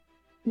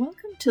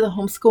Welcome to the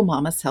Homeschool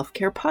Mama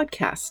Self-Care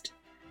Podcast.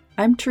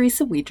 I'm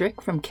Teresa Wiedrich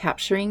from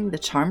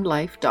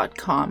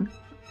CapturingTheCharmedLife.com.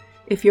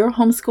 If you're a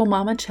homeschool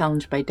mama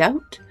challenged by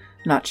doubt,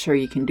 not sure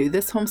you can do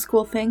this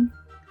homeschool thing,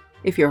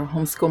 if you're a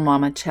homeschool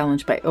mama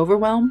challenged by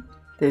overwhelm,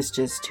 there's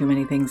just too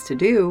many things to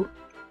do,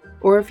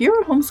 or if you're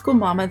a homeschool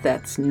mama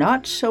that's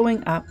not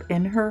showing up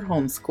in her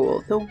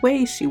homeschool the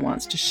way she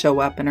wants to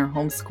show up in her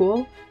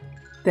homeschool,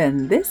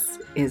 then this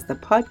is the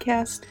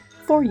podcast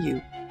for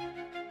you.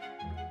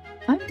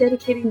 I'm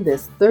dedicating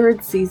this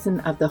third season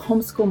of the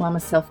Homeschool Mama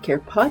Self-Care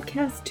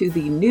Podcast to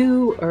the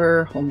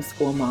newer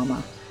homeschool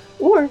mama,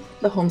 or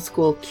the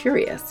homeschool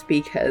curious,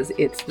 because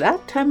it's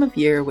that time of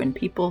year when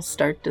people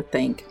start to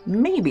think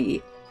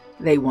maybe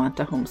they want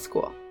to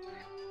homeschool.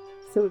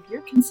 So if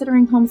you're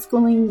considering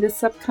homeschooling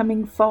this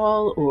upcoming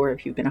fall, or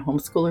if you've been a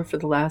homeschooler for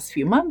the last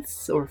few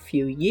months or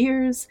few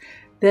years,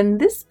 then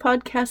this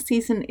podcast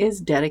season is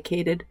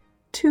dedicated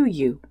to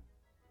you.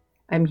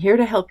 I'm here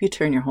to help you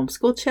turn your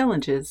homeschool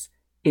challenges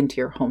into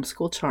your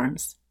homeschool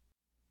charms.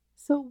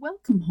 So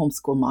welcome,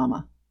 homeschool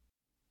mama.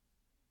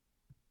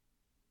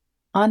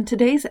 On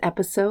today's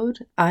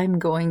episode, I'm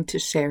going to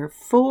share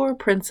 4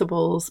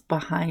 principles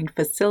behind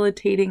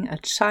facilitating a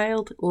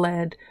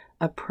child-led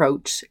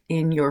approach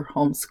in your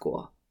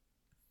homeschool.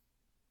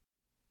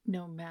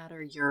 No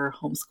matter your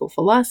homeschool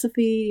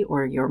philosophy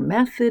or your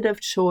method of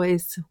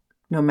choice,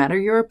 no matter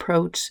your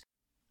approach,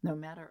 no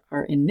matter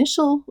our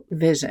initial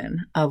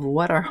vision of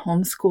what our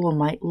homeschool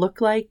might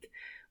look like,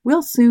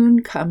 we'll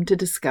soon come to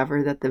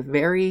discover that the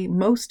very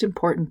most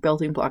important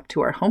building block to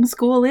our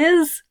homeschool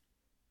is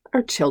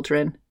our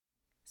children.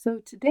 So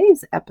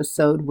today's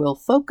episode will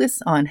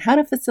focus on how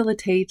to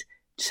facilitate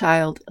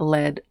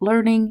child-led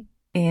learning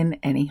in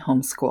any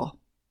homeschool.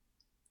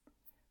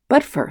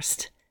 But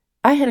first,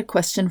 I had a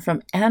question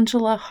from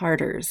Angela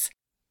Harders.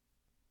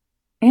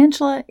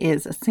 Angela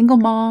is a single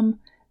mom,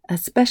 a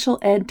special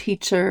ed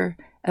teacher,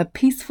 a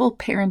peaceful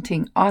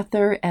parenting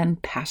author,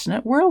 and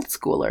passionate world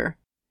schooler.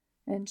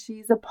 And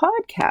she's a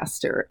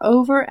podcaster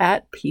over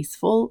at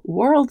Peaceful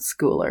World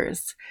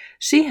Schoolers.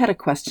 She had a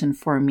question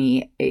for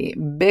me, a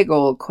big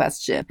old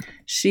question.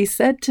 She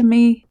said to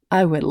me,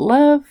 I would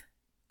love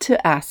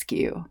to ask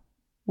you,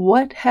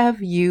 what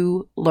have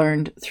you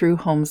learned through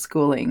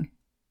homeschooling?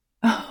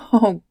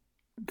 Oh,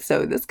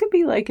 so this could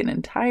be like an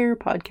entire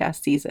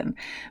podcast season,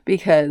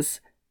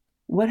 because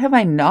what have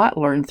I not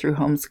learned through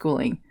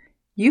homeschooling?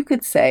 You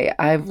could say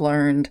I've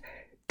learned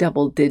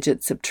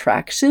double-digit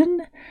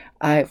subtraction.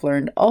 I've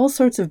learned all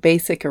sorts of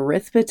basic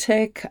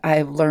arithmetic.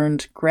 I've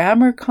learned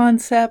grammar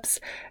concepts,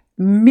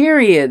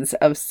 myriads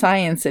of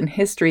science and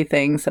history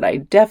things that I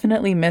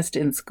definitely missed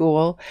in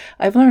school.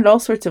 I've learned all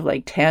sorts of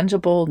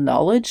tangible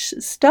knowledge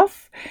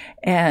stuff,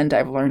 and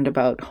I've learned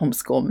about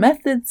homeschool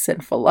methods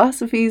and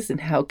philosophies and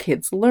how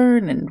kids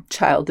learn and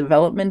child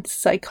development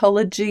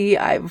psychology.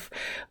 I've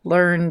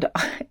learned,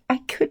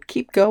 I could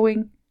keep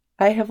going.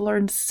 I have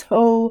learned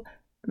so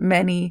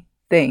many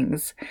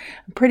things.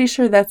 I'm pretty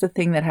sure that's a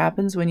thing that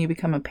happens when you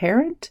become a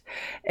parent,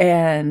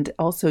 and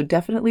also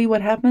definitely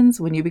what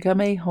happens when you become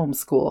a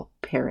homeschool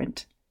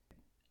parent.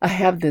 I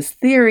have this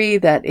theory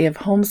that if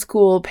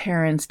homeschool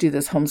parents do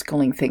this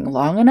homeschooling thing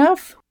long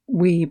enough,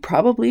 we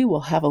probably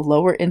will have a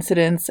lower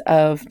incidence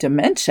of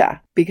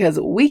dementia because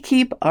we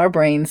keep our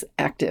brains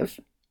active.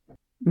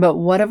 But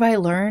what have I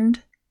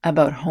learned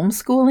about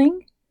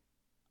homeschooling?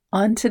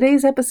 On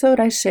today's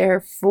episode, I share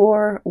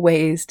 4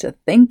 ways to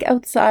think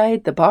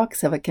outside the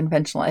box of a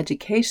conventional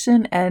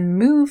education and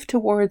move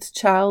towards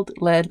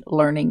child-led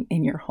learning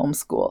in your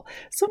homeschool.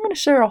 So I'm going to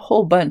share a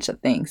whole bunch of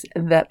things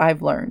that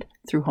I've learned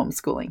through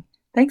homeschooling.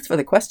 Thanks for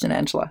the question,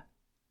 Angela.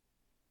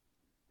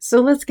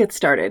 So let's get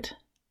started.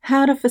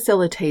 How to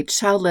facilitate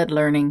child-led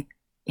learning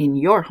in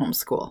your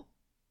homeschool.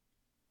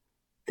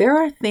 There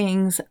are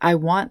things I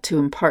want to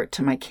impart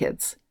to my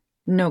kids,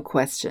 no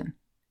question.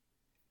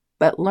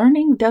 But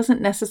learning doesn't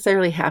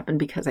necessarily happen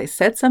because I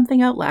said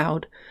something out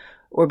loud,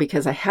 or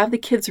because I have the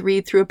kids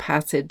read through a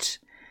passage,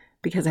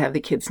 because I have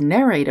the kids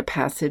narrate a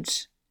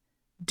passage,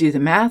 do the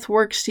math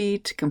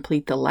worksheet,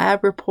 complete the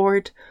lab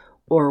report,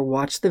 or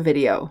watch the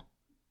video.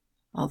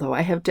 Although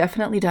I have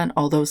definitely done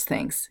all those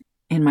things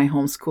in my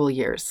homeschool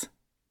years.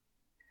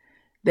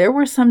 There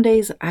were some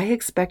days I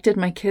expected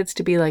my kids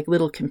to be like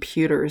little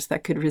computers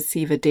that could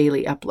receive a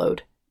daily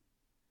upload.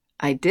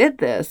 I did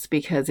this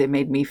because it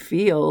made me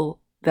feel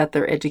that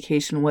their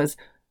education was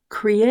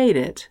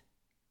created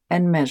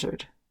and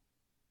measured.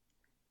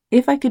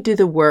 If I could do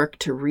the work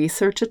to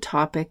research a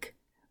topic,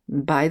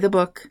 buy the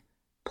book,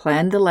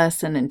 plan the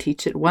lesson, and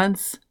teach it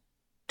once,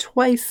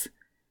 twice,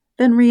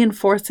 then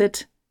reinforce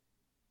it,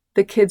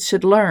 the kids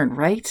should learn,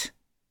 right?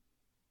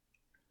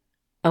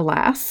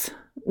 Alas,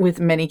 with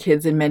many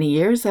kids in many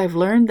years, I've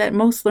learned that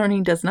most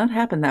learning does not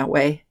happen that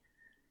way.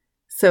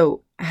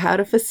 So, how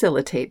to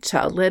facilitate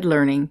child-led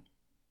learning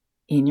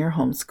in your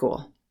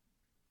homeschool.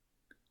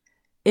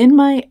 In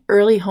my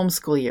early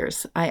homeschool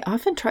years, I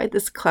often tried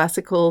this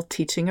classical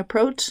teaching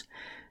approach,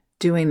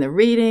 doing the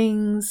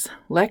readings,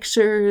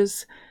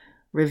 lectures,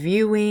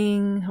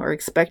 reviewing, or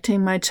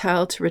expecting my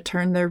child to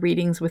return their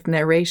readings with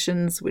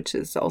narrations, which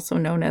is also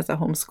known as a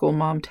homeschool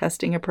mom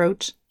testing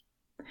approach.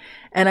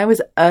 And I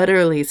was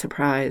utterly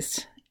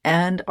surprised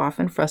and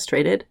often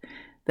frustrated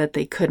that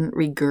they couldn't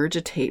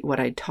regurgitate what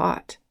I'd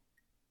taught.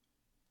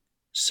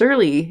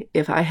 Surely,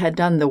 if I had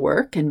done the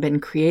work and been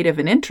creative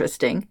and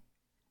interesting,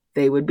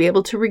 they would be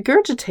able to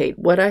regurgitate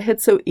what I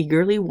had so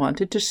eagerly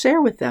wanted to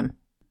share with them.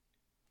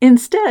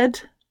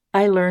 Instead,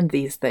 I learned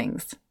these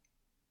things.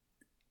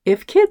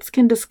 If kids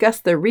can discuss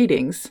their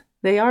readings,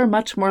 they are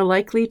much more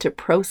likely to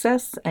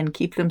process and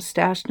keep them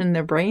stashed in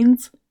their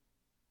brains.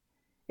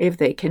 If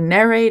they can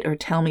narrate or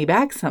tell me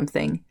back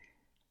something,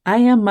 I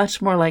am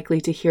much more likely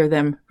to hear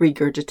them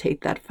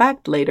regurgitate that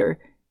fact later,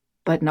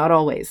 but not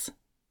always.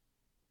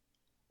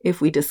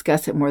 If we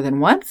discuss it more than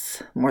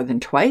once, more than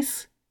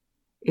twice,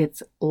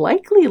 it's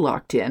likely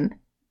locked in,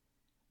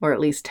 or at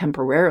least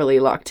temporarily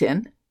locked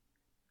in.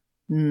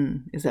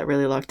 Is that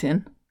really locked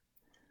in?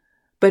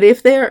 But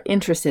if they are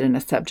interested in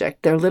a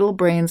subject, their little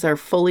brains are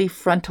fully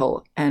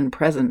frontal and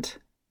present.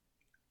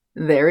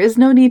 There is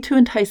no need to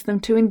entice them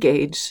to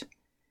engage.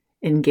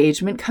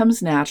 Engagement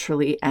comes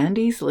naturally and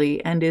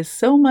easily and is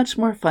so much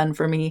more fun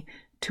for me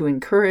to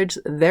encourage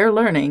their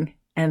learning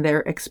and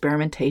their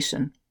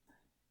experimentation.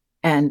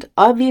 And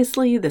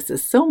obviously, this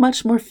is so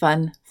much more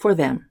fun for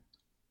them.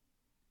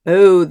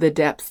 Oh, the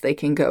depths they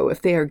can go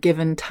if they are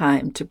given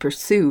time to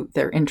pursue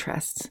their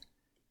interests.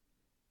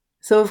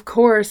 So, of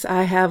course,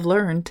 I have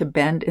learned to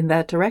bend in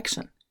that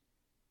direction.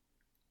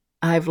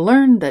 I've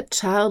learned that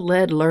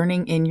child-led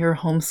learning in your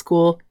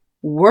homeschool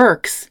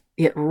works.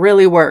 It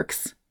really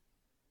works.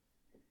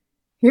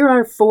 Here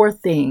are 4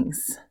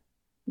 things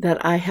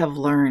that I have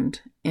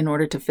learned in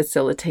order to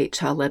facilitate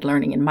child-led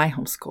learning in my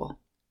homeschool.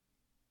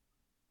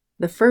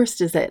 The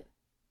first is that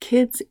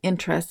kids'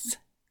 interests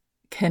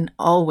can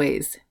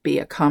always be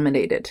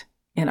accommodated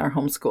in our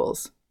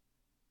homeschools.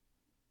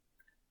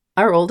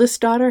 Our oldest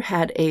daughter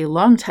had a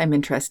long-time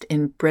interest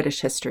in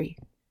British history.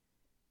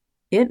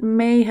 It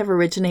may have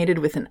originated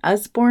with an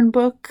Usborne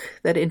book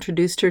that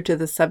introduced her to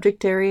the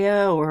subject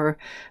area, or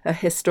a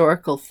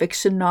historical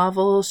fiction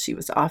novel. She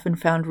was often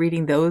found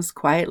reading those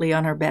quietly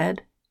on her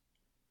bed.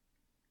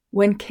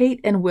 When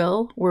Kate and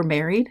Will were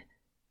married,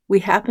 we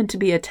happened to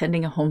be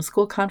attending a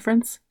homeschool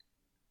conference.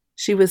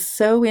 She was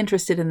so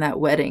interested in that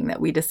wedding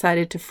that we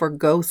decided to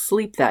forgo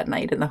sleep that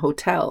night in the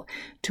hotel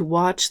to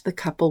watch the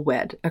couple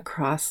wed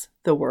across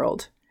the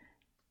world,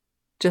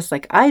 just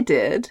like I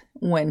did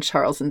when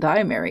Charles and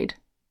Di married.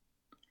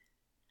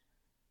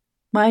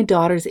 My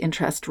daughter's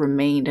interest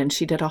remained, and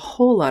she did a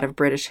whole lot of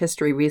British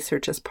history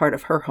research as part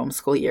of her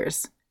homeschool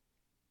years.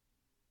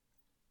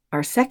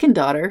 Our second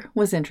daughter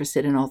was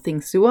interested in all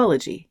things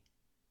zoology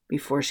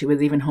before she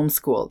was even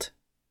homeschooled.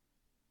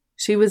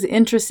 She was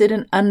interested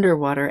in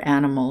underwater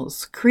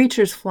animals,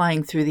 creatures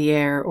flying through the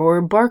air,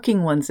 or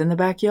barking ones in the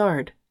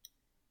backyard.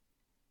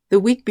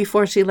 The week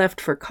before she left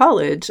for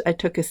college, I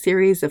took a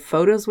series of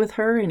photos with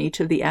her and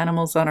each of the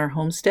animals on our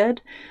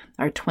homestead,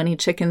 our 20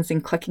 chickens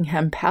in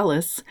Cluckingham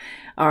Palace,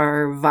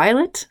 our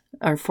Violet,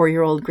 our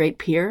 4-year-old Great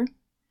Pyr,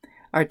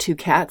 our 2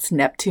 cats,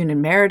 Neptune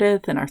and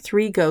Meredith, and our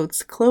 3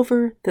 goats,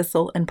 Clover,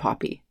 Thistle, and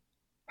Poppy.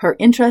 Her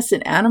interest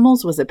in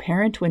animals was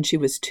apparent when she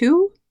was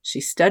 2.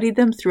 She studied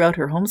them throughout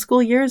her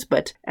homeschool years,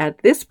 but at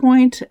this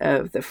point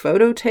of the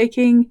photo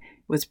taking, it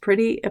was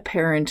pretty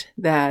apparent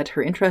that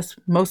her interest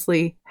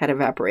mostly had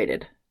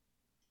evaporated.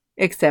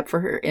 Except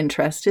for her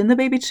interest in the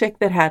baby chick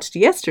that hatched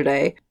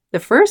yesterday, the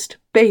first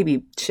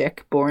baby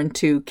chick born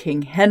to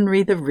King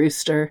Henry the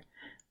Rooster.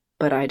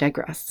 But I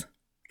digress.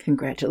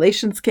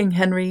 Congratulations, King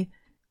Henry,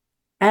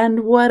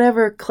 and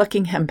whatever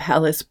Cluckingham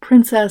Palace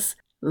princess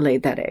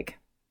laid that egg.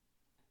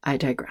 I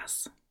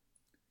digress.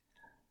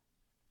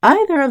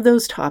 Either of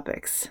those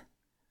topics,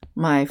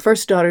 my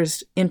first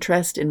daughter's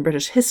interest in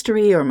British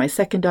history or my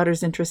second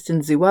daughter's interest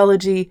in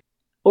zoology,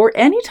 or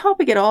any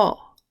topic at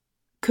all,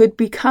 could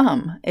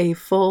become a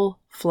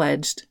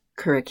full-fledged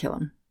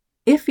curriculum.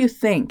 If you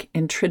think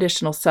in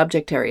traditional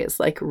subject areas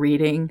like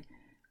reading,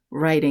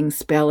 writing,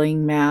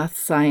 spelling, math,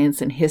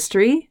 science, and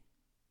history,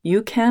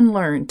 you can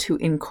learn to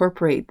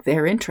incorporate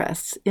their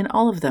interests in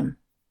all of them,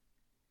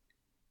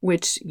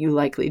 which you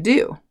likely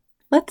do.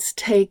 Let's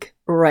take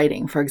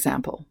writing, for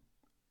example.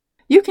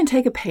 You can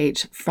take a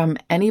page from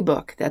any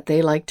book that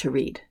they like to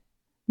read.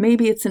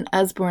 Maybe it's an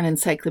Usborne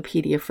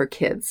encyclopedia for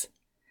kids,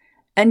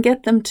 and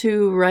get them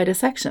to write a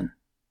section,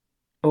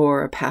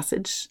 or a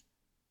passage,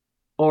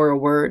 or a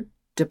word,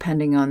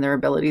 depending on their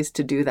abilities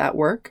to do that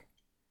work.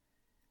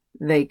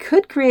 They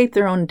could create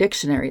their own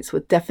dictionaries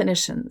with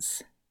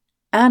definitions,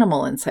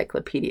 animal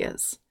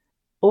encyclopedias,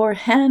 or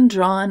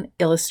hand-drawn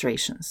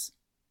illustrations.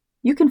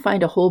 You can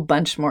find a whole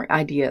bunch more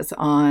ideas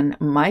on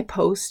my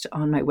post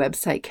on my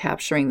website,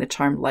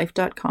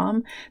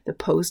 capturingthecharmedlife.com. The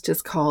post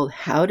is called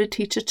How to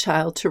Teach a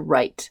Child to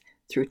Write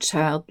Through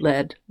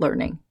Child-Led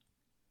Learning.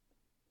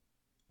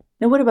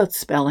 Now, what about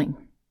spelling?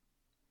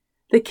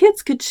 The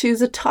kids could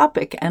choose a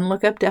topic and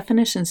look up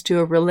definitions to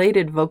a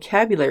related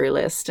vocabulary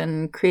list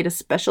and create a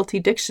specialty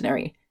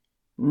dictionary.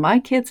 My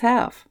kids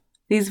have.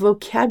 These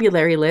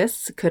vocabulary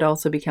lists could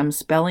also become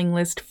spelling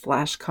list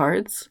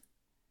flashcards,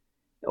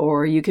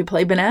 or you could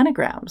play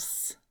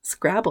bananagrams,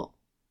 Scrabble.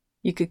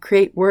 You could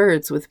create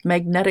words with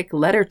magnetic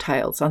letter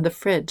tiles on the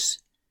fridge,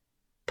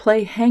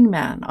 play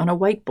hangman on a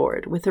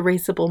whiteboard with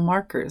erasable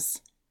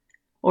markers,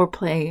 or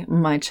play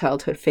my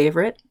childhood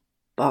favorite,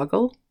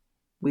 Boggle.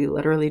 We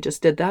literally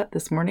just did that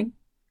this morning.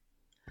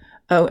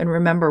 Oh, and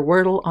remember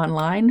Wordle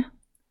online?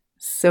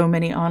 So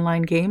many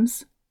online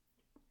games.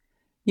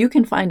 You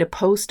can find a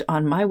post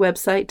on my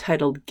website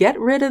titled Get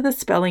Rid of the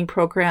Spelling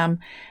Program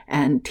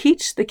and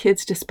Teach the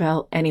Kids to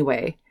Spell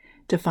Anyway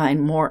to find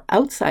more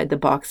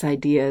outside-the-box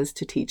ideas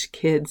to teach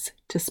kids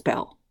to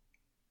spell.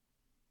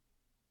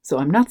 So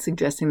I'm not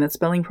suggesting that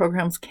spelling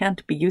programs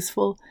can't be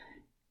useful.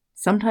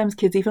 Sometimes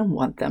kids even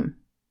want them.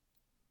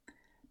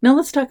 Now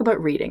let's talk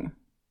about reading.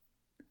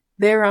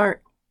 There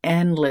are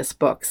endless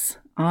books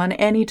on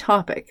any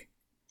topic.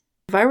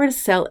 If I were to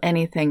sell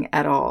anything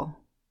at all,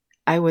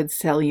 I would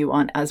sell you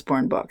on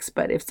Usborne Books.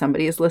 But if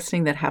somebody is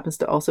listening that happens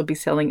to also be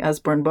selling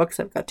Usborne Books,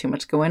 I've got too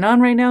much going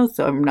on right now,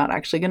 so I'm not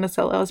actually going to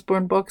sell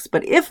Usborne Books.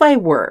 But if I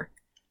were,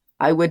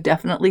 I would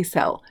definitely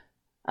sell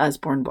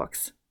Usborne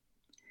Books.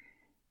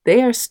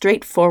 They are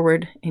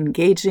straightforward,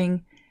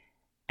 engaging,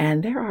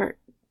 and there are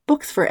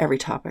books for every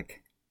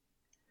topic.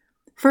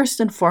 First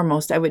and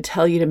foremost, I would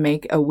tell you to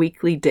make a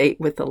weekly date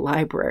with the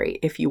library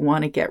if you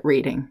want to get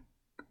reading.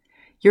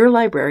 Your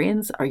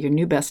librarians are your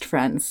new best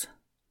friends.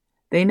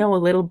 They know a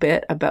little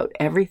bit about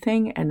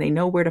everything, and they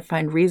know where to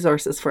find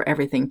resources for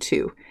everything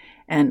too,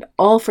 and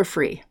all for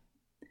free.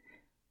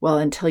 Well,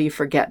 until you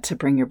forget to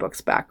bring your books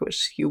back,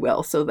 which you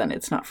will, so then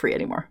it's not free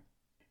anymore.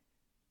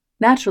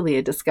 Naturally,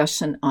 a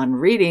discussion on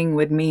reading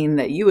would mean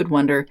that you would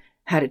wonder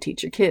how to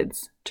teach your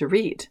kids to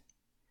read.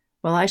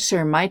 Well, I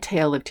share my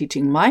tale of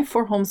teaching my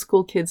 4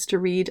 homeschool kids to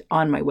read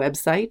on my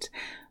website,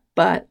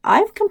 but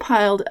I've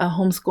compiled a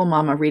Homeschool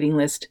Mama reading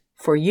list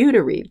for you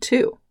to read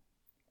too.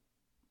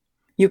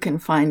 You can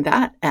find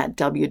that at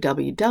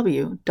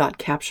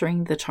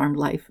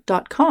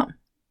www.capturingthecharmedlife.com.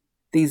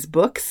 These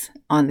books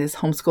on this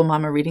Homeschool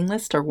Mama reading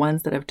list are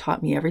ones that have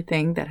taught me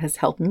everything that has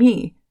helped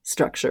me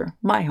structure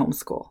my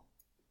homeschool.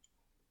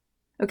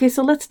 Okay,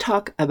 so let's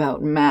talk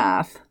about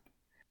math.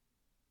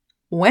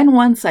 When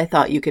once I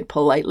thought you could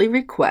politely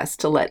request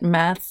to let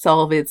math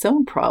solve its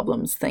own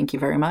problems, thank you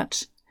very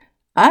much,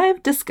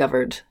 I've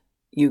discovered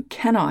you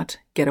cannot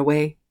get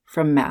away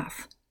from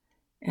math,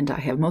 and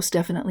I have most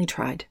definitely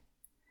tried.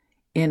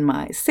 In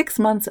my 6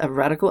 months of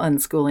radical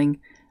unschooling,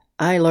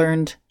 I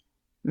learned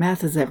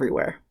math is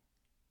everywhere.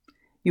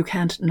 You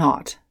can't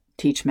not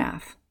teach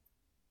math.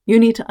 You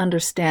need to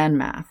understand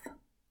math.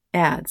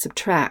 Add,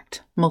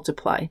 subtract,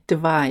 multiply,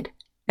 divide,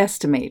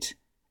 estimate,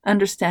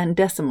 understand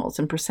decimals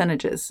and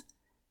percentages.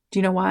 Do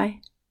you know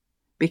why?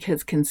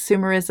 Because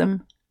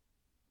consumerism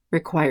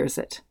requires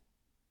it.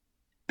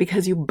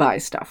 Because you buy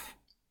stuff.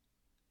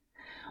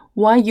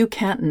 Why you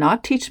can't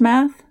not teach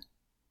math?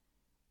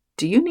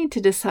 Do you need to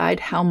decide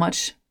how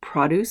much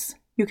produce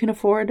you can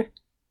afford?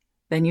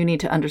 Then you need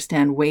to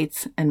understand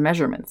weights and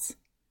measurements.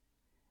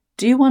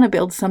 Do you want to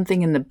build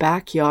something in the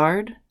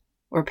backyard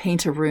or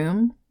paint a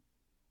room?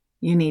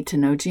 You need to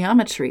know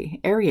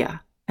geometry,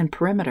 area, and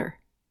perimeter.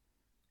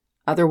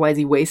 Otherwise,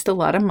 you waste a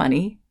lot of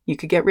money, you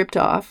could get ripped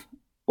off,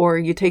 or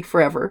you take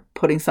forever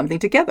putting something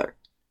together.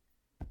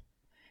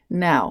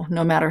 Now,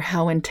 no matter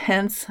how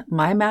intense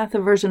my math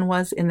aversion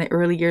was in the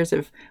early years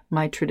of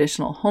my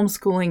traditional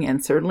homeschooling,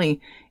 and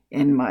certainly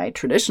in my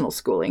traditional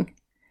schooling,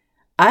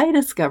 I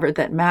discovered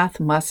that math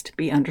must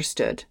be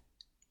understood.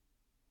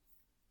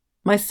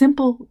 My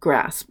simple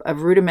grasp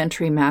of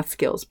rudimentary math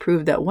skills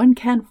proved that one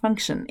can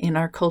function in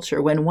our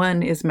culture when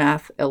one is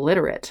math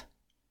illiterate.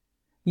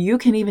 You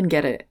can even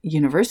get a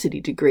university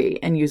degree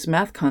and use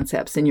math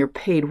concepts in your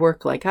paid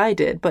work like I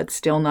did, but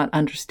still not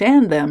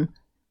understand them.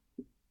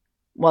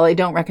 While I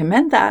don't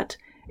recommend that,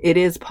 it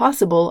is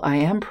possible, I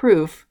am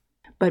proof,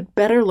 but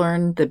better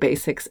learn the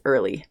basics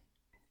early.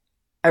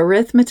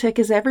 Arithmetic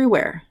is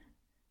everywhere.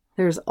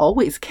 There's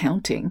always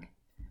counting.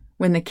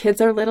 When the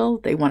kids are little,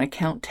 they want to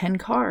count 10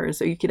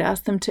 cars, or you could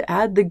ask them to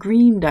add the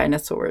green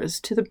dinosaurs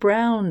to the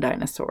brown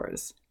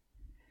dinosaurs.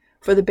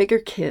 For the bigger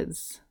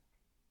kids,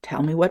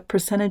 tell me what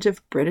percentage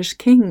of British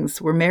kings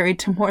were married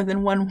to more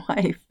than one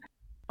wife.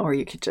 Or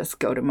you could just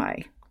go to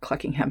my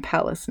Cluckingham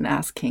Palace and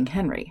ask King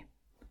Henry.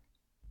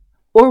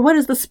 Or what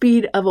is the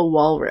speed of a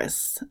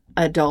walrus,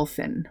 a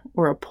dolphin,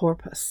 or a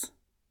porpoise?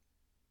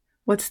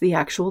 What's the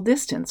actual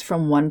distance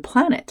from one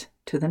planet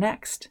to the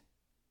next?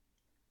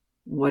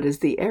 What is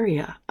the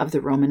area of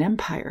the Roman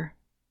Empire?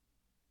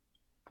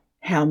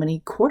 How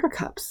many quarter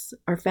cups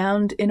are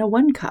found in a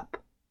 1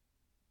 cup?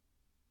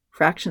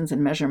 Fractions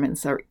and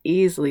measurements are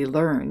easily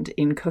learned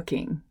in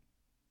cooking.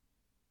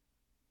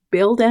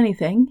 Build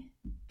anything,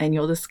 and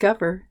you'll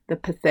discover the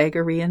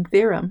Pythagorean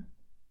theorem.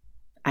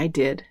 I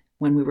did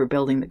when we were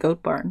building the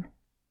goat barn.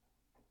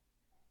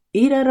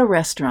 Eat at a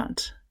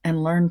restaurant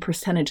and learn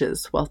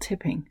percentages while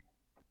tipping.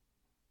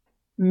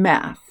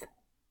 Math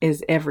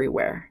is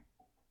everywhere.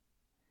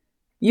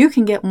 You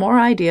can get more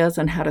ideas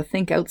on how to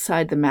think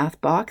outside the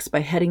math box by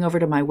heading over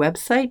to my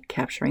website,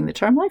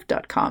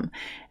 capturingthecharmlife.com,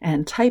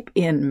 and type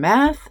in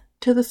math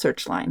to the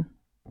search line.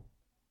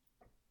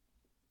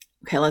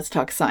 Okay, let's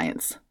talk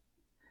science.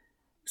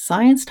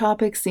 Science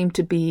topics seem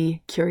to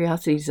be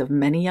curiosities of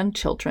many young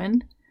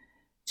children.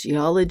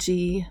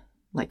 Geology,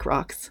 like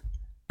rocks,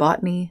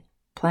 botany,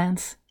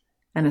 plants,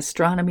 and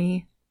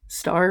astronomy,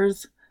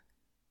 stars,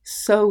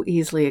 so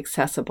easily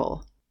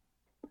accessible.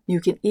 You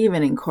can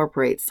even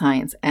incorporate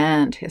science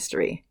and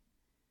history.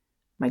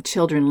 My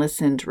children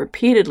listened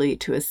repeatedly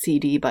to a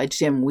CD by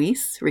Jim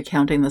Weiss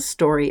recounting the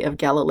story of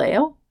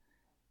Galileo.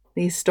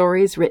 These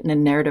stories, written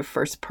in narrative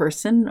first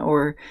person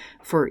or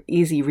for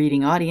easy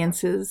reading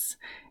audiences,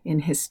 in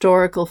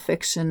historical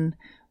fiction,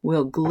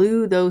 will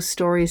glue those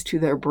stories to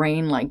their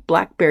brain like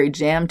blackberry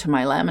jam to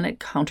my laminate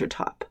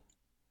countertop.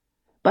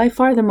 By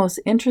far the most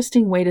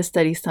interesting way to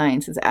study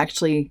science is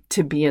actually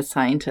to be a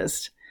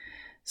scientist.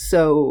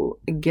 So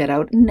get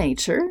out in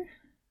nature,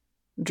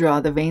 draw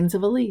the veins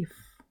of a leaf,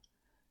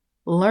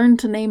 learn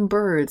to name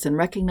birds and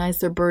recognize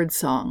their bird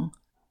song.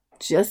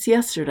 Just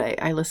yesterday,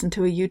 I listened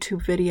to a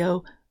YouTube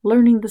video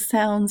learning the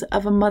sounds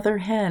of a mother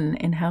hen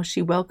and how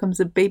she welcomes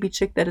a baby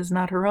chick that is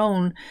not her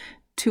own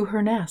to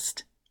her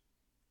nest.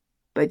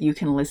 But you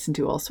can listen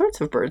to all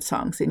sorts of bird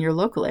songs in your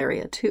local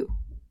area too.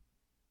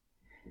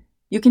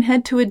 You can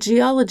head to a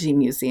geology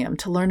museum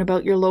to learn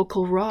about your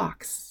local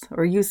rocks,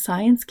 or use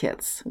science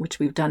kits, which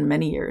we've done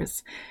many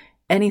years.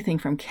 Anything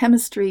from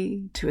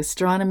chemistry to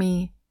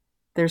astronomy,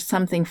 there's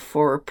something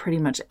for pretty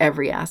much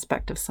every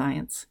aspect of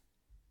science.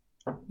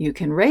 You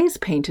can raise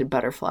painted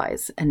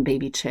butterflies and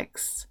baby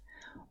chicks,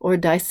 or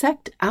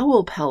dissect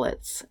owl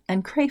pellets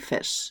and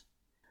crayfish.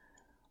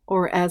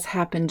 Or as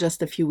happened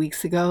just a few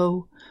weeks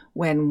ago,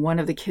 when one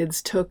of the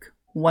kids took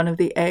one of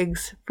the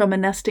eggs from a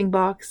nesting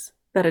box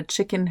that a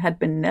chicken had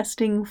been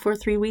nesting for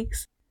 3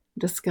 weeks,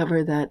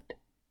 discover that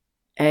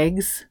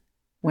eggs,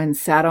 when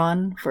sat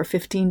on for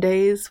 15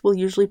 days, will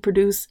usually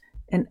produce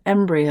an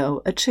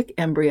embryo, a chick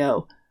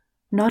embryo,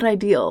 not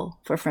ideal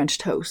for French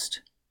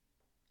toast.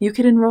 You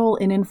could enroll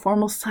in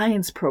informal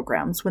science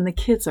programs when the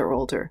kids are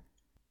older.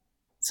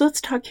 So let's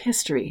talk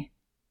history.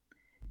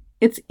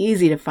 It's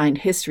easy to find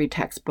history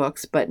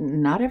textbooks, but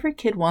not every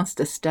kid wants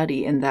to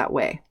study in that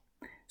way.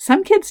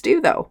 Some kids do,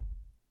 though.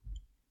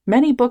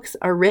 Many books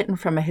are written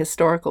from a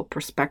historical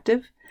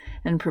perspective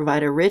and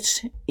provide a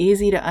rich,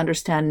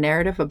 easy-to-understand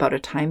narrative about a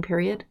time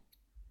period.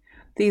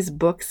 These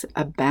books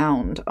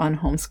abound on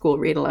homeschool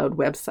read-aloud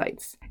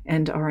websites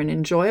and are an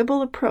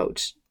enjoyable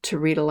approach to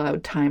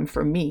read-aloud time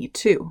for me,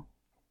 too.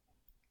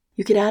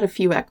 You could add a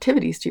few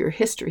activities to your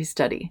history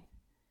study.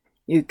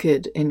 You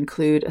could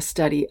include a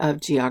study of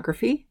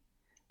geography.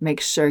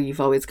 Make sure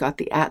you've always got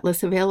the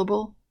atlas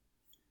available.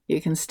 You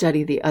can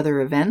study the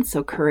other events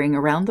occurring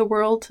around the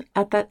world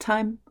at that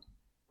time,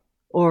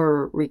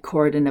 or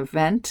record an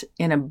event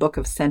in a Book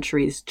of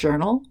Centuries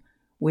journal,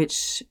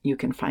 which you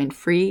can find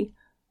free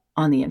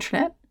on the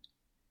internet.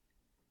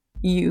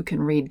 You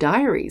can read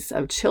diaries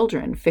of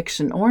children,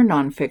 fiction or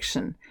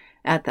nonfiction,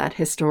 at that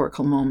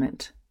historical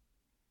moment.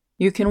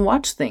 You can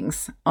watch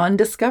things on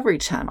Discovery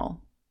Channel,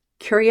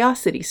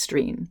 Curiosity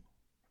Stream,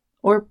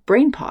 or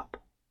BrainPop.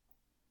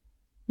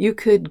 You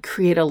could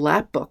create a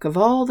lap book of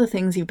all the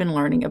things you've been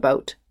learning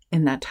about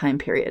in that time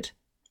period.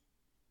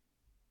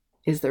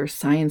 Is there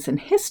science and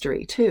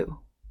history, too?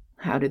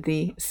 How did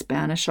the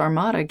Spanish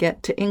Armada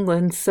get to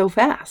England so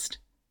fast?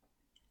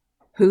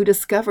 Who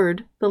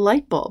discovered the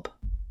light bulb?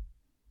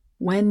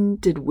 When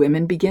did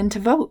women begin to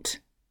vote?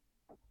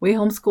 We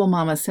homeschool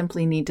mamas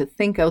simply need to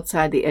think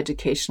outside the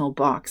educational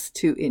box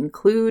to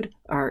include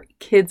our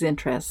kids'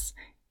 interests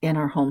in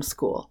our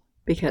homeschool,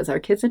 because our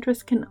kids'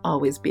 interests can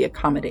always be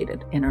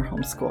accommodated in our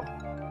homeschool.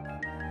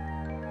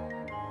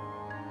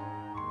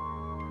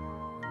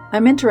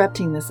 I'm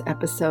interrupting this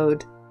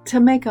episode to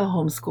make a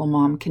homeschool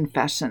mom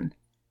confession.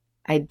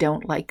 I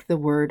don't like the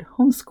word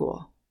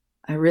homeschool.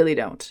 I really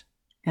don't.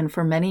 And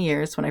for many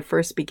years, when I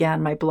first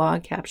began my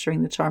blog,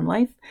 Capturing the Charm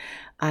Life,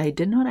 I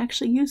did not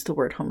actually use the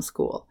word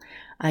homeschool.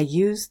 I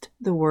used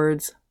the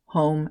words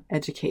home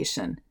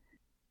education.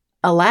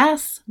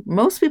 Alas,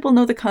 most people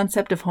know the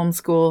concept of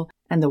homeschool,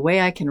 and the way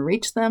I can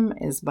reach them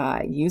is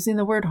by using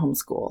the word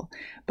homeschool.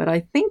 But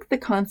I think the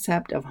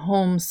concept of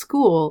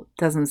homeschool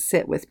doesn't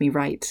sit with me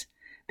right,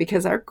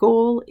 because our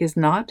goal is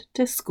not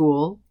to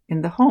school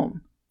in the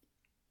home.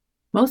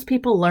 Most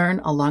people learn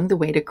along the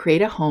way to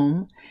create a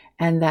home,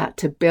 and that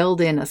to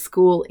build in a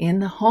school in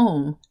the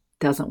home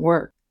doesn't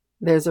work.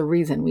 There's a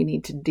reason we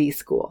need to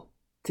deschool,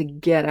 to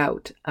get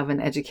out of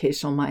an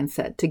educational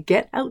mindset, to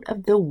get out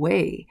of the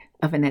way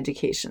of an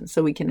education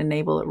so we can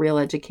enable a real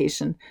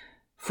education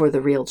for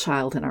the real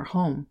child in our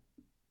home.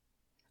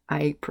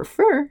 I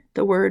prefer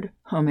the word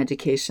home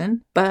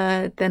education,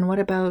 but then what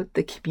about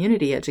the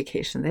community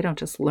education? They don't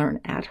just learn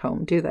at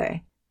home, do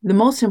they? The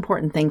most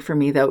important thing for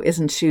me, though,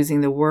 isn't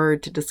choosing the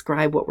word to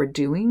describe what we're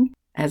doing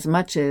as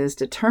much as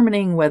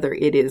determining whether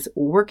it is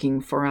working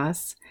for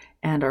us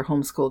and our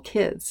homeschool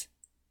kids.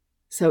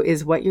 So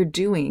is what you're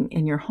doing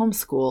in your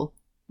homeschool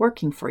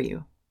working for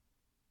you?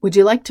 Would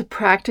you like to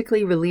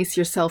practically release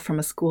yourself from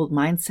a schooled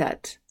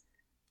mindset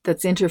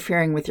that's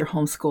interfering with your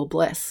homeschool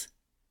bliss?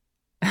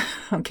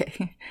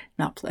 Okay,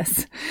 not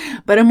bliss,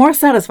 but a more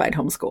satisfied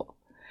homeschool.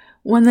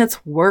 One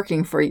that's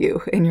working for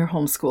you and your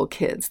homeschool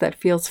kids, that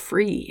feels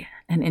free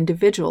and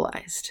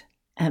individualized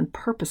and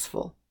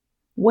purposeful.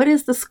 What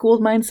is the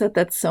schooled mindset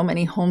that so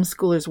many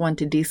homeschoolers want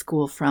to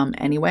deschool from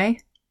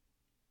anyway?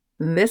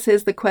 This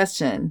is the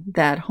question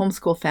that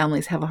homeschool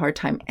families have a hard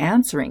time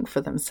answering for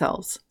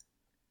themselves.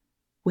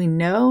 We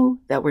know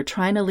that we're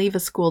trying to leave a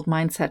schooled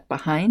mindset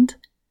behind,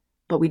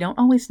 but we don't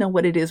always know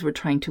what it is we're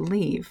trying to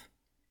leave.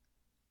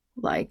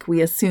 Like,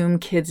 we assume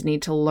kids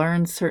need to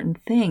learn certain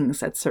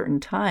things at certain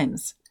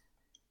times.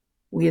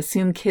 We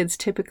assume kids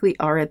typically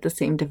are at the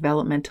same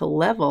developmental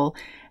level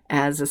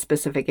as a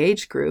specific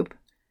age group,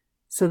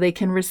 so they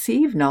can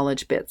receive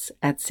knowledge bits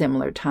at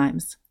similar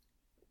times.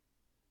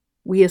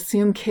 We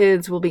assume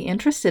kids will be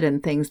interested in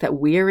things that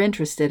we're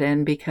interested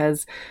in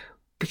because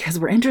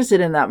we're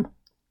interested in them.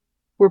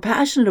 We're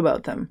passionate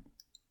about them.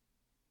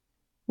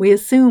 We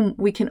assume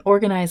we can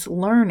organize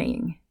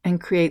learning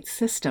and create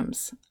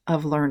systems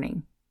of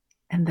learning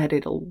and that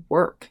it'll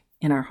work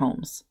in our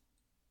homes.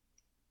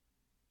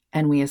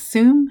 And we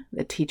assume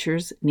that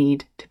teachers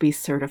need to be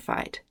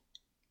certified.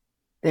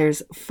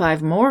 There's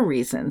 5 more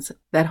reasons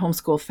that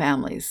homeschool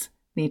families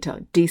need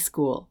to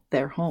deschool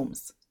their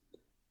homes.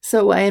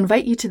 So I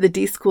invite you to the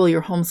Deschool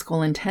Your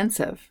Homeschool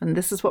Intensive, and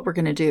this is what we're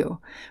going to do.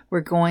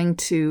 We're going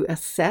to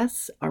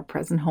assess our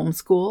present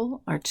homeschool,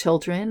 our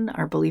children,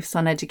 our beliefs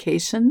on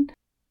education.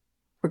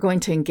 We're going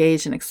to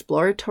engage in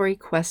exploratory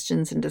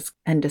questions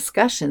and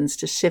discussions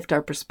to shift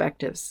our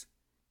perspectives.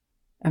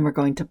 And we're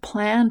going to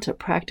plan to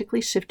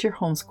practically shift your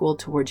homeschool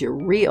towards your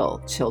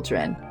real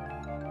children.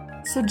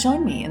 So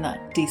join me in the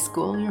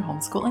Deschool Your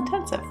Homeschool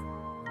Intensive.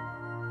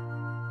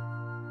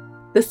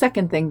 The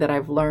second thing that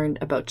I've learned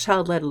about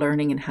child-led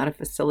learning and how to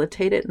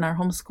facilitate it in our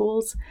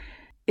homeschools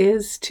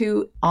is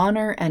to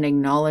honor and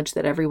acknowledge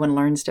that everyone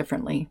learns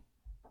differently.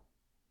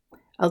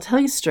 I'll tell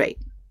you straight,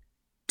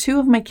 2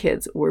 of my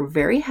kids were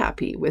very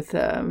happy with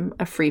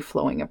a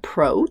free-flowing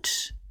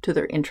approach to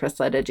their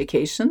interest-led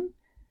education,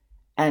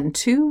 and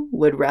 2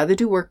 would rather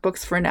do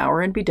workbooks for an hour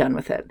and be done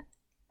with it.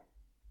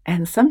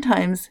 And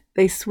sometimes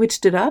they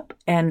switched it up,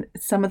 and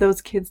some of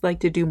those kids like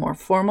to do more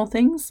formal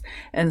things,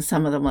 and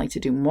some of them like to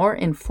do more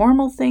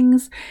informal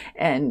things,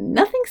 and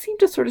nothing seemed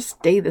to sort of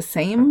stay the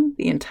same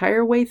the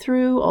entire way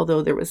through,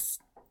 although there was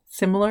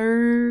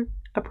similar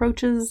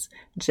approaches,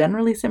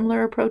 generally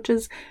similar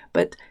approaches,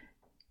 but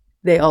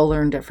they all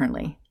learn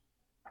differently.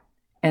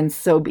 And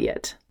so be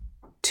it.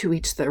 To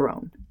each their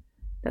own.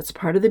 That's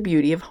part of the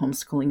beauty of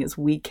homeschooling, is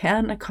we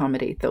can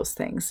accommodate those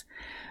things.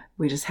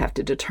 We just have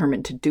to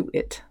determine to do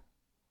it.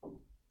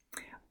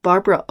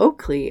 Barbara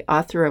Oakley,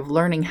 author of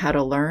Learning How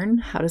to Learn,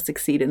 How to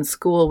Succeed in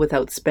School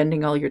Without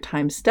Spending All Your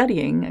Time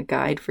Studying, a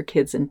guide for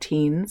kids and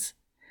teens,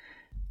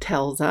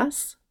 tells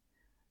us,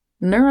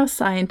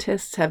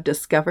 neuroscientists have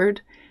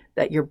discovered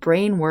that your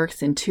brain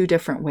works in 2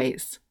 different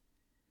ways.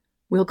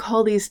 We'll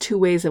call these 2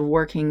 ways of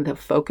working the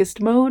focused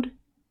mode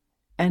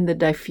and the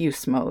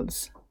diffuse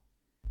modes.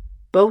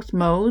 Both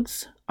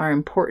modes are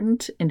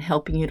important in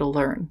helping you to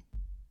learn.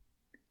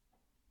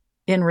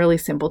 In really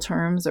simple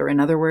terms, or in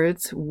other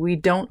words, we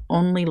don't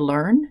only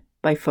learn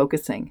by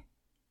focusing.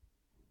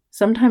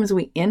 Sometimes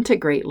we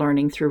integrate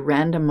learning through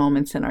random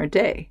moments in our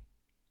day,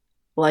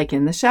 like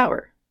in the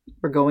shower,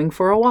 or going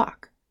for a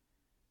walk,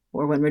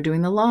 or when we're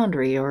doing the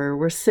laundry, or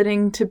we're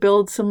sitting to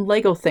build some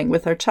Lego thing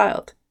with our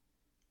child.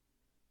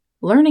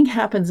 Learning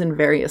happens in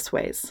various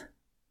ways.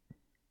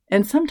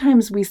 And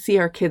sometimes we see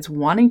our kids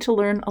wanting to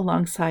learn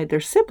alongside their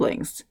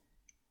siblings,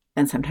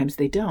 and sometimes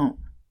they don't.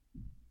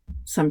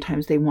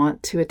 Sometimes they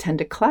want to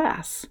attend a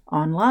class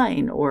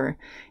online or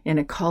in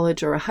a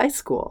college or a high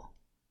school,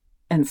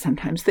 and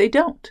sometimes they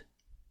don't.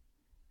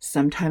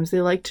 Sometimes they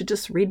like to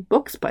just read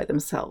books by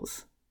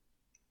themselves.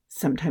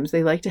 Sometimes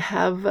they like to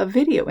have a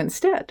video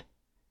instead.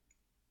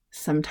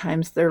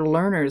 Sometimes they're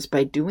learners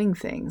by doing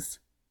things,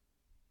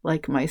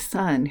 like my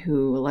son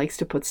who likes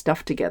to put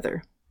stuff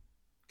together.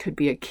 Could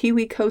be a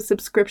KiwiCo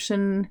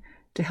subscription,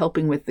 to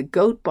helping with the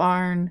goat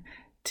barn,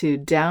 to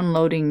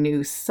downloading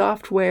new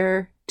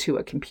software, to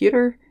a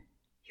computer.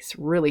 He's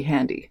really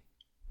handy.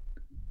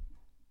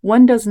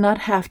 One does not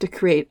have to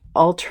create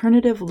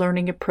alternative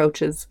learning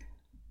approaches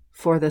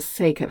for the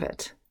sake of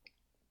it.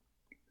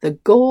 The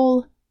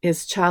goal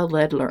is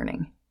child-led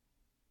learning.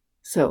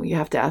 So you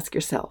have to ask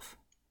yourself,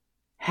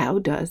 how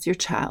does your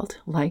child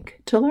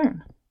like to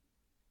learn?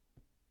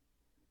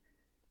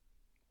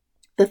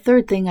 The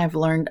third thing I've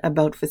learned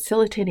about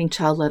facilitating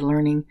child-led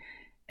learning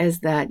is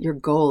that your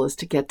goal is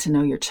to get to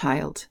know your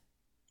child.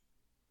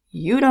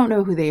 You don't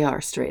know who they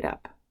are straight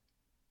up.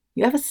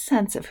 You have a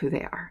sense of who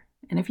they are.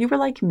 And if you were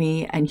like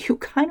me and you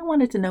kind of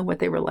wanted to know what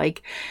they were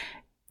like,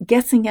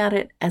 guessing at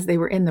it as they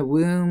were in the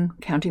womb,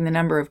 counting the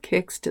number of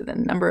kicks to the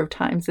number of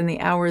times in the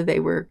hour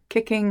they were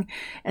kicking,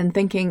 and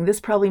thinking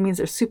this probably means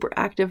they're super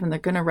active and they're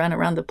going to run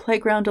around the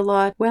playground a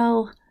lot,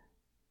 well,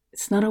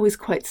 it's not always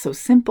quite so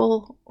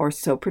simple or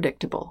so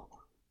predictable.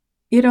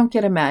 You don't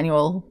get a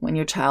manual when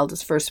your child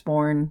is first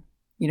born.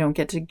 You don't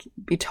get to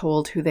be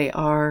told who they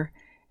are,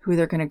 who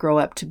they're going to grow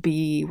up to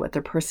be, what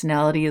their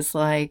personality is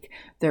like,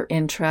 their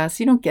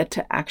interests. You don't get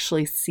to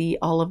actually see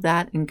all of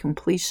that in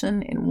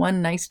completion in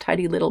one nice,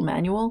 tidy little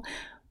manual.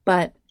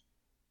 But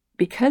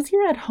because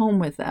you're at home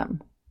with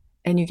them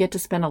and you get to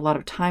spend a lot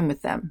of time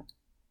with them,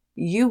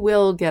 you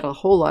will get a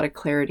whole lot of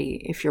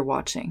clarity if you're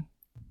watching.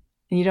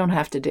 And you don't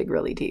have to dig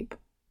really deep.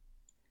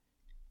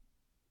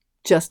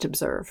 Just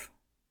observe.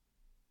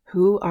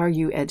 Who are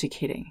you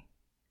educating?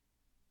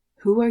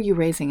 Who are you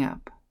raising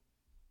up?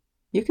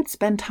 You could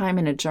spend time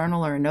in a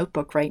journal or a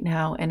notebook right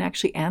now and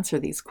actually answer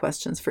these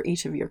questions for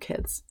each of your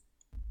kids.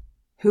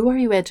 Who are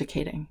you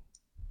educating?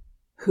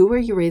 Who are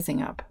you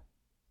raising up?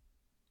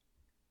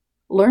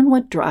 Learn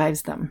what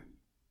drives them.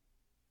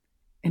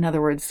 In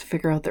other words,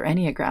 figure out their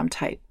Enneagram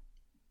type.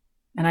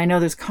 And I know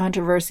there's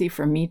controversy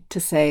for me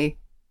to say,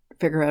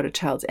 figure out a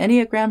child's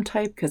Enneagram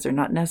type because they're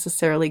not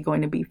necessarily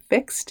going to be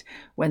fixed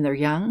when they're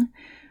young.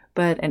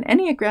 But an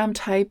Enneagram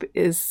type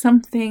is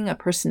something, a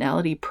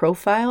personality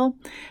profile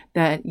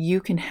that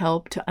you can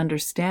help to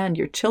understand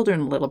your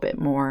children a little bit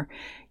more.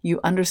 You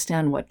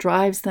understand what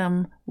drives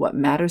them, what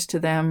matters to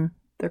them,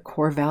 their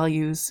core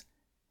values.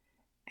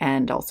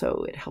 And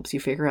also it helps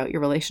you figure out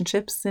your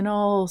relationships in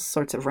all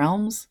sorts of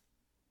realms.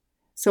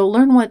 So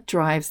learn what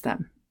drives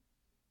them.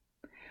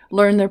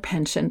 Learn their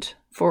penchant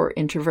for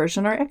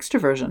introversion or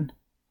extroversion.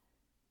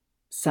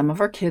 Some of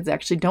our kids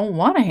actually don't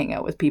want to hang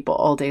out with people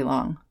all day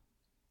long.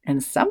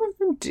 And some of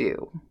them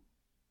do.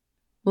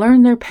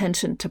 Learn their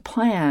penchant to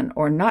plan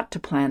or not to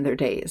plan their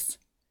days.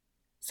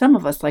 Some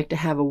of us like to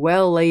have a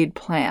well-laid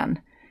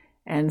plan,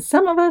 and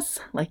some of us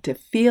like to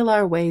feel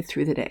our way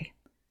through the day.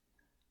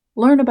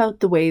 Learn about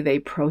the way they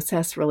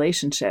process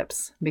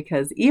relationships,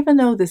 because even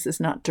though this is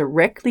not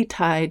directly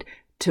tied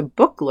to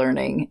book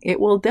learning, it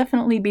will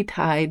definitely be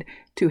tied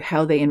to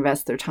how they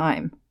invest their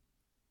time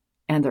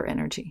and their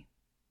energy.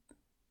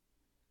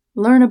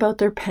 Learn about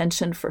their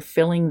penchant for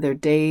filling their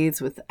days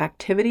with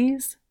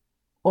activities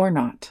or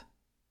not.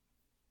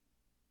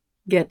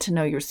 Get to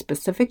know your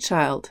specific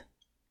child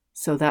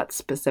so that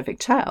specific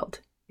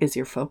child is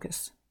your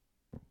focus.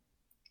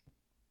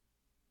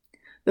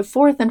 The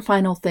fourth and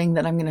final thing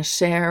that I'm going to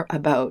share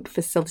about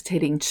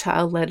facilitating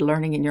child-led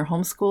learning in your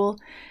homeschool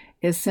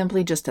is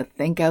simply just to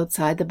think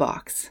outside the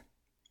box.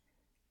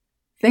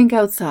 Think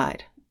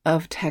outside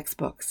of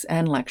textbooks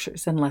and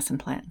lectures and lesson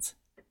plans.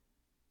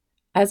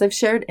 As I've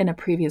shared in a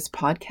previous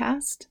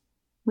podcast,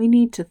 we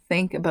need to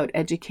think about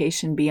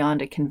education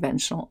beyond a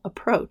conventional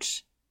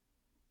approach.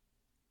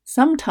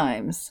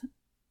 Sometimes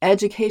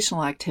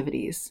educational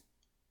activities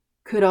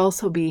could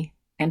also be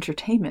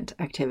entertainment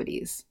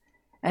activities,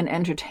 and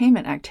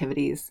entertainment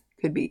activities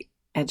could be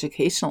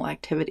educational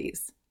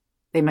activities.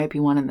 They might be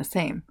one and the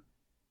same.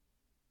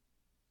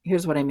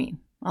 Here's what I mean.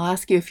 I'll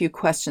ask you a few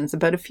questions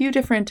about a few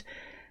different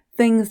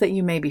things that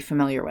you may be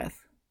familiar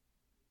with.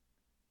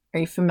 Are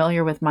you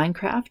familiar with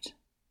Minecraft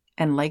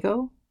and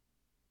Lego?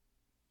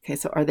 Okay,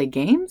 so are they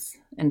games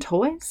and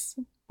toys?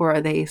 Or are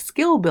they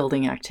skill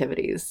building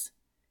activities?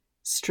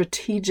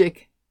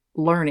 Strategic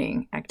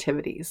learning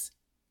activities?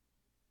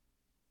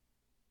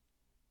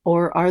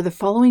 Or are the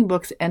following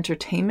books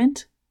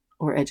entertainment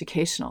or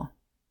educational?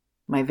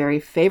 My very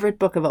favorite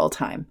book of all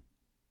time,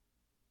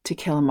 To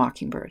Kill a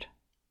Mockingbird.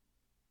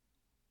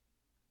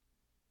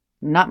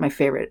 Not my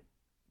favorite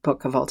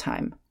book of all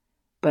time,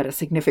 but a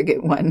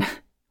significant one,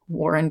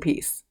 War and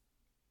Peace.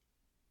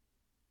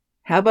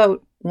 How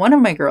about one of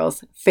my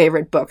girls'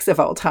 favorite books of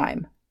all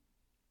time,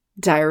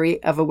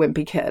 Diary of a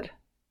Wimpy Kid?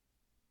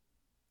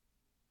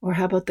 Or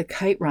how about The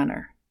Kite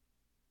Runner?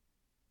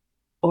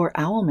 Or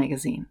Owl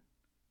Magazine?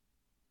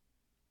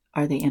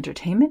 Are they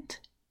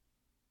entertainment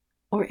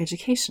or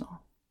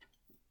educational?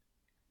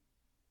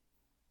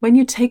 When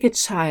you take a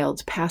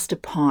child past a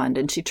pond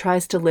and she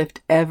tries to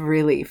lift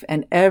every leaf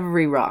and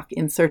every rock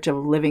in search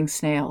of living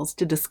snails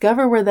to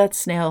discover where that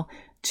snail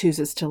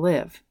chooses to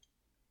live,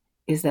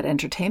 is that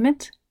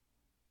entertainment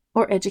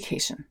or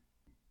education?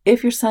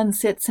 If your son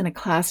sits in a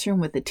classroom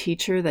with a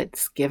teacher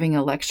that's giving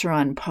a lecture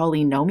on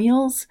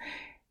polynomials,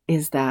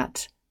 is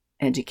that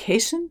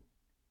education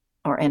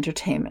or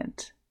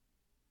entertainment?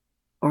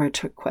 Or a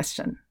trick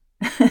question.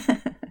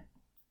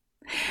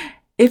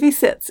 If he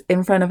sits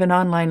in front of an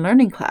online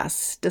learning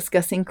class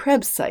discussing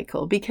Krebs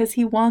cycle because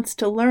he wants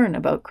to learn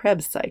about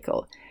Krebs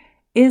cycle,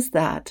 is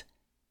that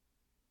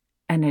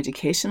an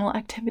educational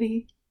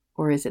activity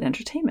or is it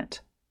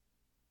entertainment?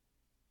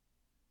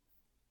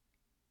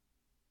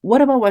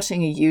 What about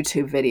watching a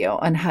YouTube video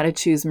on how to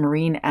choose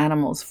marine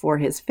animals for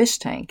his fish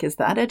tank? Is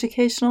that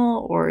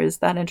educational or is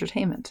that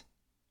entertainment?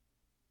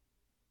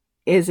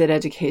 Is it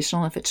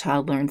educational if a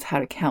child learns how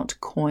to count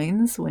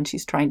coins when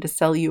she's trying to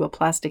sell you a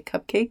plastic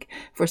cupcake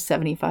for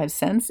 75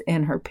 cents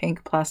in her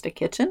pink plastic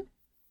kitchen?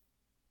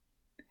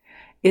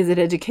 Is it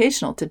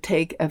educational to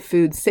take a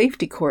food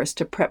safety course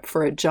to prep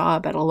for a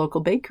job at a local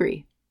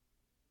bakery?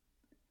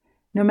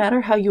 No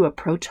matter how you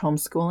approach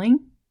homeschooling,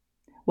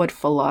 what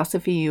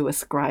philosophy you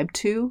ascribe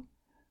to,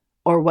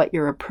 or what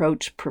your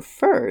approach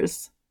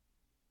prefers,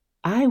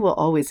 I will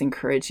always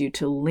encourage you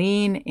to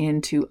lean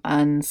into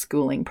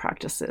unschooling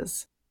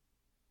practices.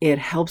 It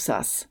helps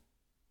us.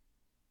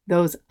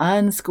 Those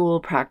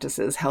unschool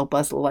practices help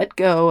us let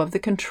go of the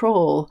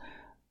control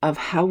of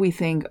how we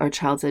think our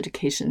child's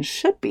education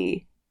should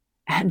be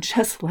and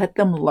just let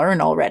them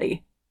learn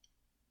already.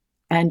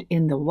 And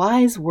in the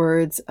wise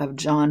words of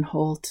John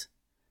Holt,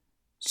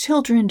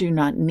 children do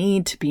not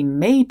need to be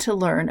made to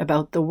learn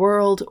about the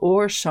world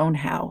or shown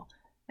how.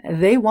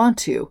 They want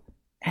to,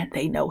 and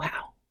they know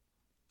how.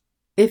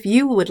 If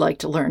you would like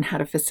to learn how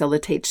to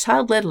facilitate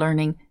child-led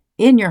learning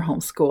in your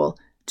homeschool,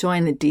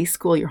 join the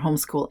D-School Your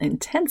Homeschool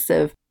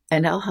Intensive,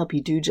 and I'll help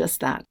you do just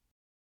that.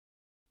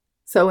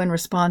 So in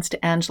response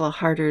to Angela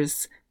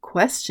Harder's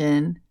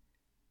question,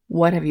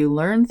 what have you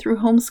learned through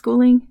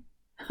homeschooling?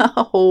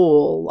 A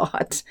whole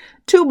lot.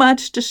 Too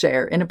much to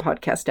share in a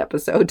podcast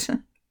episode.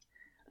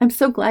 I'm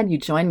so glad you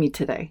joined me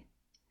today.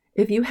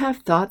 If you have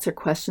thoughts or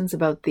questions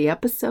about the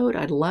episode,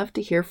 I'd love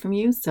to hear from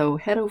you. So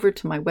head over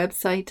to my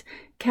website,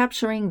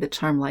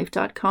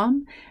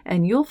 capturingthecharmlife.com,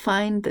 and you'll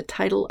find the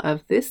title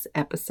of this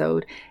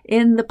episode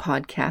in the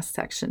podcast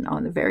section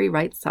on the very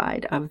right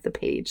side of the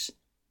page.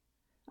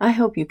 I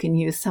hope you can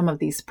use some of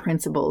these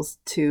principles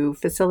to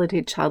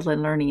facilitate child-led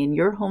learning in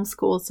your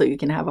homeschool so you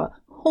can have a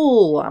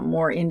whole lot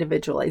more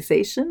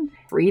individualization,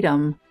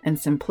 freedom, and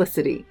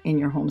simplicity in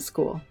your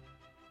homeschool.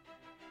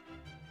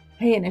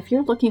 Hey, and if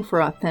you're looking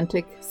for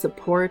authentic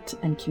support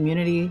and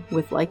community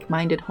with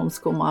like-minded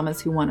homeschool mamas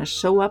who want to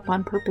show up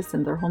on purpose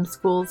in their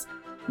homeschools,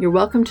 you're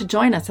welcome to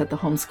join us at the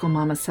Homeschool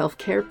Mama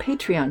Self-Care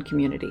Patreon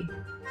community.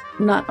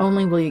 Not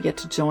only will you get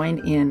to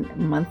join in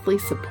monthly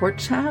support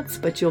chats,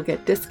 but you'll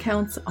get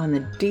discounts on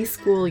the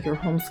D-School Your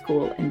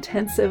Homeschool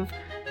Intensive,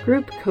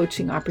 group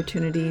coaching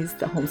opportunities,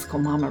 the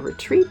Homeschool Mama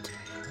Retreat,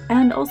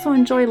 and also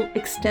enjoy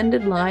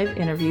extended live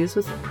interviews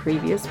with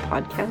previous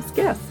podcast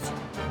guests.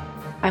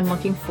 I'm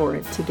looking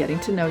forward to getting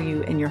to know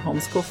you and your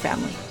homeschool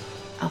family.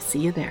 I'll see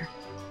you there.